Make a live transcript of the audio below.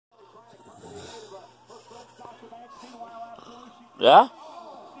Yeah?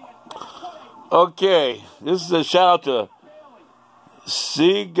 Okay, this is a shout out to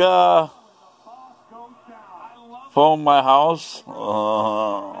segaofmyhouse.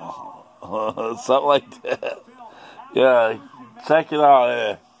 Something like that. Yeah, check it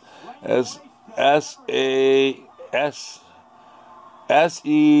out. It's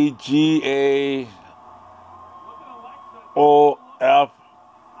segaof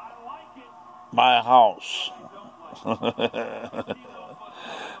my house.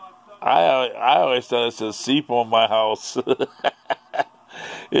 I always thought it said seep on my house.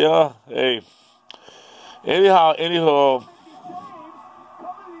 Yeah, hey. Anyhow,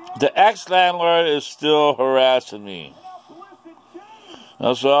 the ex-landlord is still harassing me.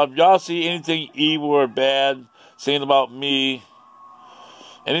 Now, so if y'all see anything evil or bad saying about me,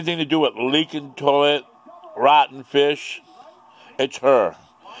 anything to do with leaking toilet, rotten fish, it's her.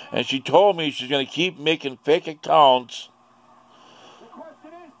 And she told me she's going to keep making fake accounts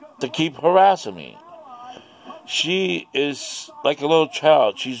to keep harassing me. She is like a little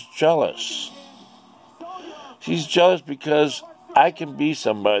child. She's jealous. She's jealous because I can be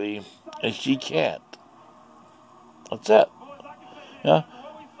somebody and she can't. That's it. Yeah.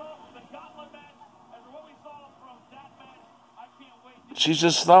 She's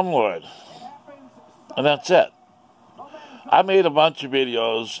a slum lord. And that's it. I made a bunch of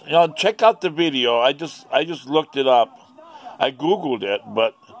videos. You know, check out the video. I just looked it up. I Googled it,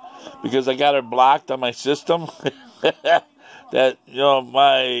 but because I got her blocked on my system, that,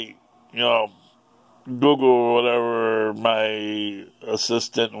 my, Google or whatever, my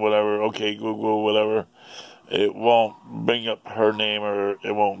assistant, whatever, okay, Google, whatever, it won't bring up her name or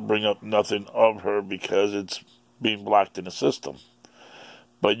it won't bring up nothing of her because it's being blocked in the system.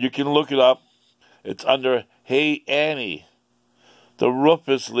 But you can look it up. It's under Hey Annie, The Roof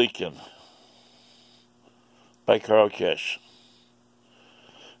is Leaking by Kish.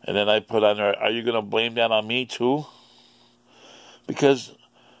 And then I put on there, are you going to blame that on me too? Because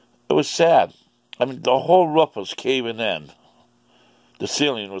it was sad. I mean, the whole roof was caving in. The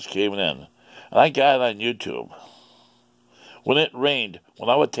ceiling was caving in. And I got it on YouTube. When it rained, when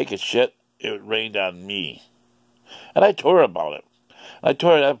I would take a shit, it rained on me. And I told her about it. I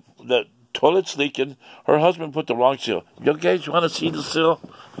told her that the toilet's leaking. Her husband put the wrong seal. You guys want to see the seal?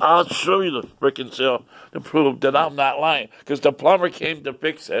 I'll show you the freaking seal to prove that I'm not lying. Because the plumber came to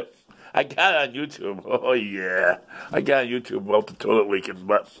fix it. I got it on YouTube. Oh, yeah. I got it on YouTube about the toilet leaking.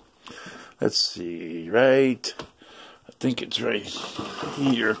 But let's see. Right. I think it's right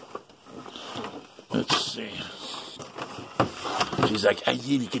here. Let's see. She's like, I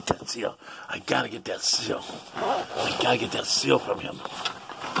need to get that seal. I got to get that seal. I got to get that seal from him.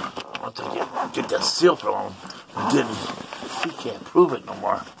 Once I get that seal from him, then he can't prove it no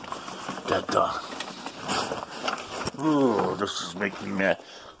more. Ooh, this is making me mad.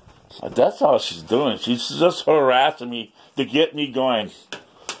 That's all she's doing. She's just harassing me to get me going.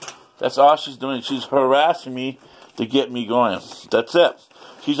 That's all she's doing. She's harassing me to get me going. That's it.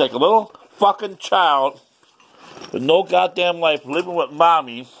 She's like a little fucking child with no goddamn life living with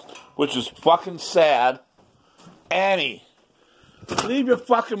mommy, which is fucking sad. Annie, leave your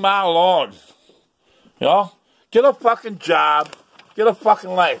fucking mom alone. You know? Get a fucking job. Get a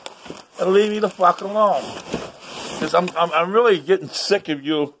fucking life. And leave me the fuck alone. Because I'm really getting sick of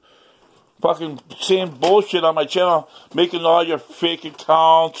you fucking saying bullshit on my channel, making all your fake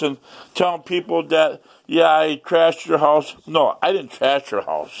accounts and telling people that, yeah, I trashed your house. No, I didn't trash your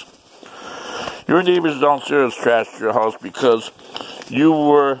house. Your neighbors downstairs trashed your house because you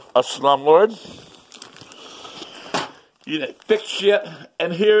were a slumlord. You didn't fix shit.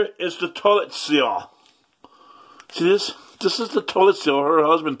 And here is the toilet seal. See this? This is the toilet seal her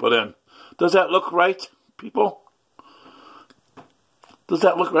husband put in. Does that look right, people? Does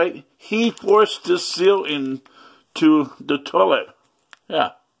that look right? He forced this seal into the toilet.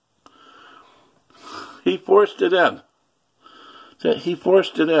 Yeah. He forced it in. He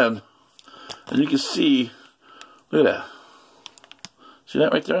forced it in. And you can see, look at that. See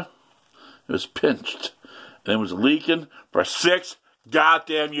that right there? It was pinched. And it was leaking for 6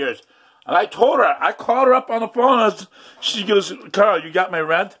 goddamn years. And I told her, I called her up on the phone. She goes, Carl, you got my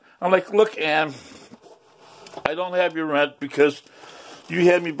rent? I'm like, look, Ann, I don't have your rent because you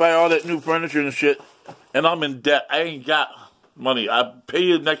had me buy all that new furniture and shit, and I'm in debt. I ain't got money. I'll pay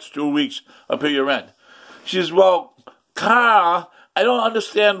you the next 2 weeks. I'll pay your rent. She says, well, Carl, I don't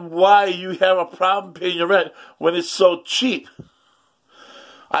understand why you have a problem paying your rent when it's so cheap.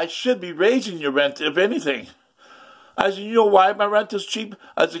 I should be raising your rent, if anything. I said, you know why my rent is cheap?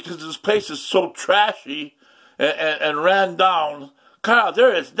 I said, because this place is so trashy and ran down Carl,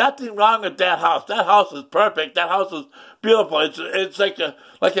 there is nothing wrong with that house. That house is perfect. That house is beautiful. It's like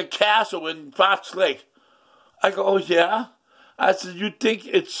a castle in Fox Lake. I go, oh yeah? I said, you think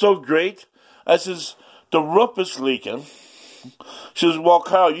it's so great? I says, the roof is leaking. She says, well,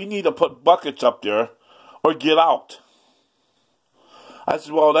 Carl, you need to put buckets up there or get out. I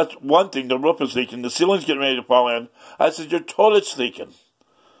said, well, that's one thing. The roof is leaking. The ceiling's getting ready to fall in. I said, your toilet's leaking.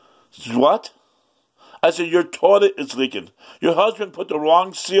 She says, what? I said, your toilet is leaking. Your husband put the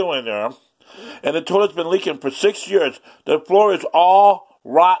wrong seal in there, and the toilet's been leaking for 6 years. The floor is all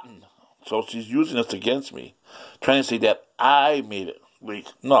rotten. So she's using this against me, trying to say that I made it leak.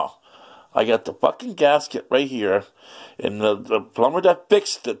 No. I got the fucking gasket right here, and the plumber that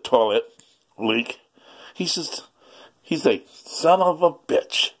fixed the toilet leak, he's like, son of a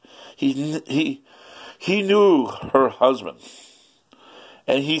bitch. He knew her husband.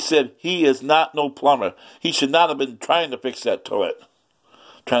 And he said he is not no plumber. He should not have been trying to fix that toilet.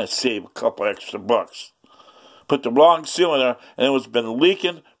 Trying to save a couple extra bucks. Put the wrong seal in there, and it was been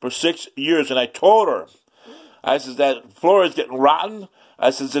leaking for 6 years. And I told her, I said, that floor is getting rotten.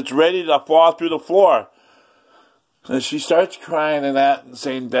 I said, it's ready to fall through the floor. And she starts crying and that and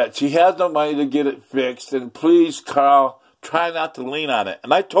saying that she has no money to get it fixed. And please, Carl, try not to lean on it.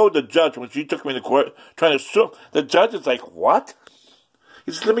 And I told the judge when she took me to court trying to sue, the judge is like, what?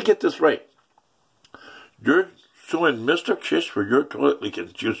 He says, let me get this right. You're suing Mr. Kish for your toilet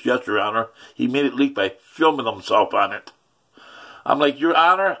leaking. She goes, yes, Your Honor. He made it leak by filming himself on it. I'm like, Your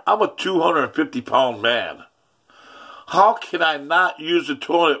Honor, I'm a 250-pound man. How can I not use the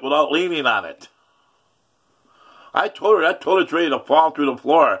toilet without leaning on it? I told her that toilet's ready to fall through the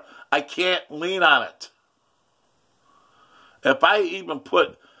floor. I can't lean on it. If I even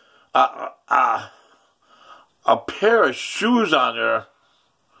put a pair of shoes on there,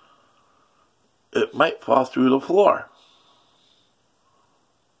 it might fall through the floor.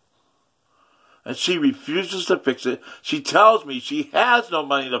 And she refuses to fix it. She tells me she has no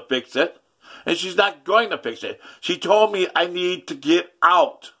money to fix it, and she's not going to fix it. She told me I need to get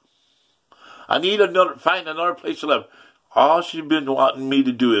out. I need to find another place to live. All she's been wanting me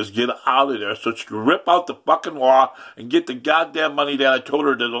to do is get out of there so she can rip out the fucking wall and get the goddamn money that I told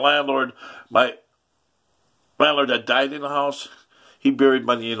her that the landlord, my landlord that died in the house, he buried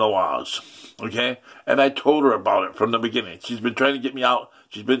money in the walls. Okay? And I told her about it from the beginning. She's been trying to get me out.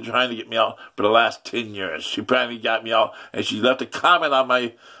 She's been trying to get me out for the last 10 years. She finally got me out, and she left a comment on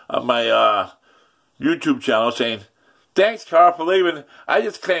my YouTube channel saying, thanks, Carl, for leaving. I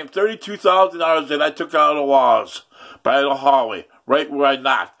just claimed $32,000 that I took out of the walls by the hallway, right where I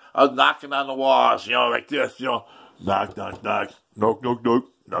knocked. I was knocking on the walls, like this, knock, knock, knock, knock, knock, knock, knock,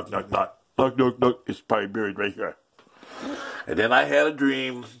 knock, knock, knock, knock, knock. It's probably buried right here. And then I had a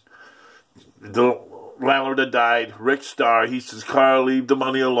dream. The landlord that died, Rick Starr, he says, Carl, leave the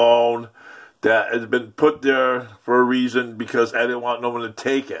money alone. That has been put there for a reason because I didn't want no one to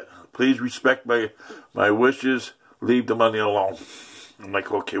take it. Please respect my wishes. Leave the money alone. I'm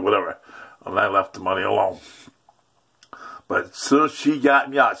like, okay, whatever. And I left the money alone. But as soon as she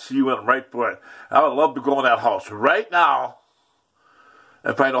got me out, she went right for it. I would love to go in that house right now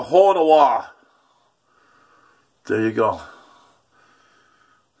and find a hole in the wall. There you go.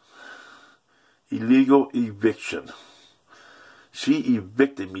 Illegal eviction. She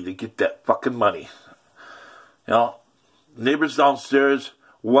evicted me to get that fucking money. Neighbors downstairs,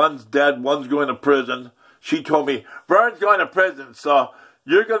 one's dead, one's going to prison. She told me, Vern's going to prison, so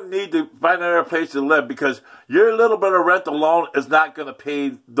you're going to need to find another place to live because your little bit of rent alone is not going to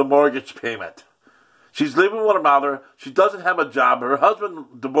pay the mortgage payment. She's living with her mother. She doesn't have a job. Her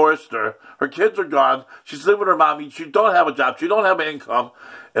husband divorced her. Her kids are gone. She's living with her mommy. She don't have a job. She don't have an income.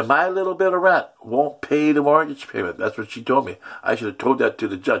 And my little bit of rent won't pay the mortgage payment. That's what she told me. I should have told that to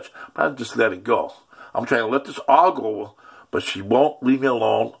the judge, but I just let it go. I'm trying to let this all go, but she won't leave me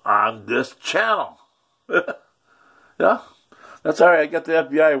alone on this channel. Yeah, that's all right. I got the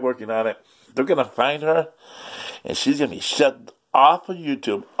FBI working on it. They're going to find her, and she's going to be shut off of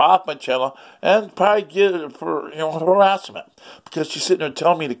YouTube, off my channel, and probably get it for harassment because she's sitting there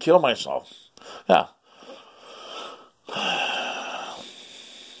telling me to kill myself. Yeah.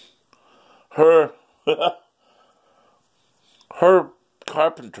 Her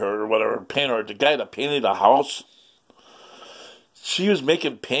carpenter or whatever, painter, the guy that painted the house, she was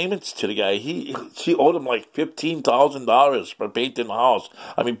making payments to the guy. She owed him like $15,000 for painting the house.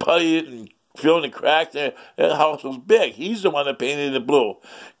 I mean, putty it and filling the cracks there. That house was big. He's the one that painted it blue.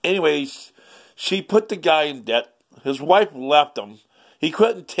 Anyways, she put the guy in debt. His wife left him. He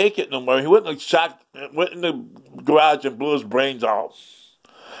couldn't take it no more. He went in the garage and blew his brains out.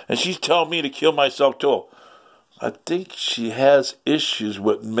 And she's telling me to kill myself too. I think she has issues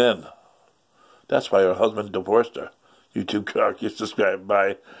with men. That's why her husband divorced her. YouTube car gets described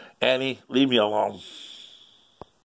by Annie, leave me alone.